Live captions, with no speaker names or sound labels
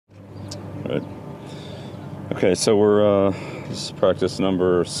Right. Okay, so we're this is practice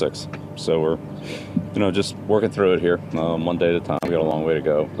number 6. So we're, just working through it here, one day at a time. We got a long way to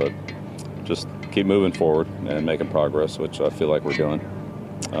go, but just keep moving forward and making progress, which I feel like we're doing.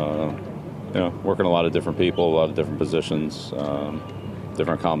 Working a lot of different people, a lot of different positions,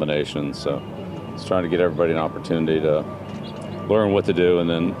 different combinations. So just trying to get everybody an opportunity to learn what to do, and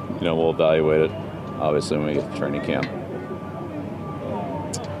then we'll evaluate it, obviously, when we get to training camp.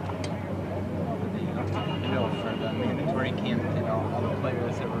 Bill, for the mandatory camp, did all the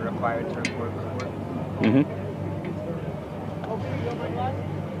players that were required to report?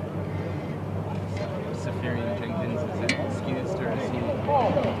 Safarian Jenkins, is it excused, or is he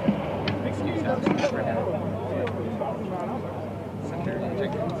excused absence for him? Safarian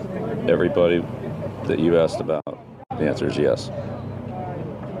Jenkins? Everybody that you asked about, the answer is yes.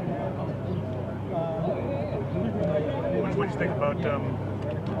 What do you think about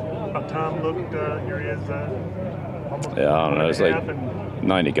how Tom looked? Here he is. Almost I don't know. There's like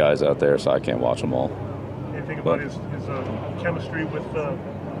 90 guys out there, so I can't watch them all. Anything about his chemistry with?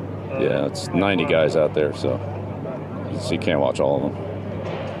 Yeah, it's 90 guys out there, so you can't watch all of them.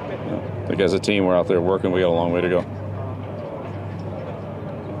 I think as a team, we're out there working. We got a long way to go.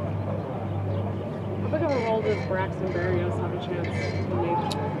 How big of a role does Braxton Berrios have a chance to make?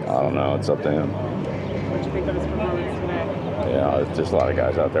 I don't know. It's up to him. What did you think of his performance today? Yeah, there's just a lot of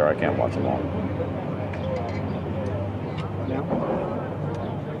guys out there. I can't watch them all.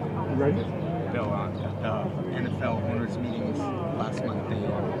 Right. Bill, NFL owners meetings last month, they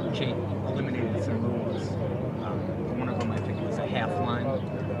eliminated some rules. One of them, I think, was a half-line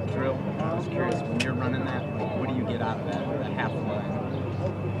drill. I was curious, when you're running that, what do you get out of that, the half-line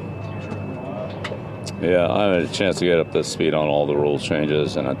drill? Yeah, I had a chance to get up to speed on all the rules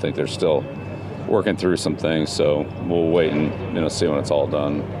changes, and I think they're still working through some things, so we'll wait and see when it's all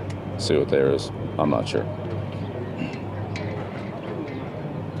done, see what there is. I'm not sure.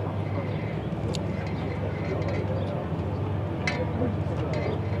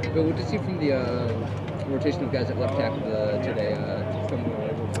 But what did you see from the rotation of guys at left tackle today?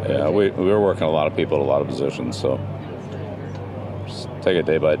 Yeah, we were working a lot of people at a lot of positions, so just take it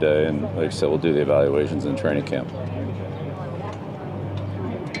day by day, and like I said, we'll do the evaluations in training camp.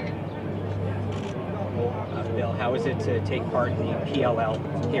 Bill, how is it to take part in the PLL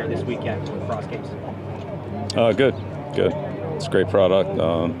here this weekend for Frost Games? Good. It's a great product.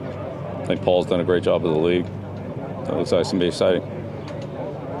 I think Paul's done a great job with the league. It looks like it's going to be exciting.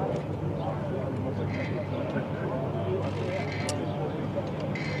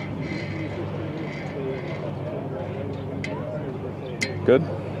 Good?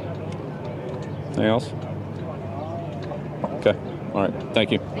 Anything else? Okay. All right.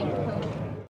 Thank you.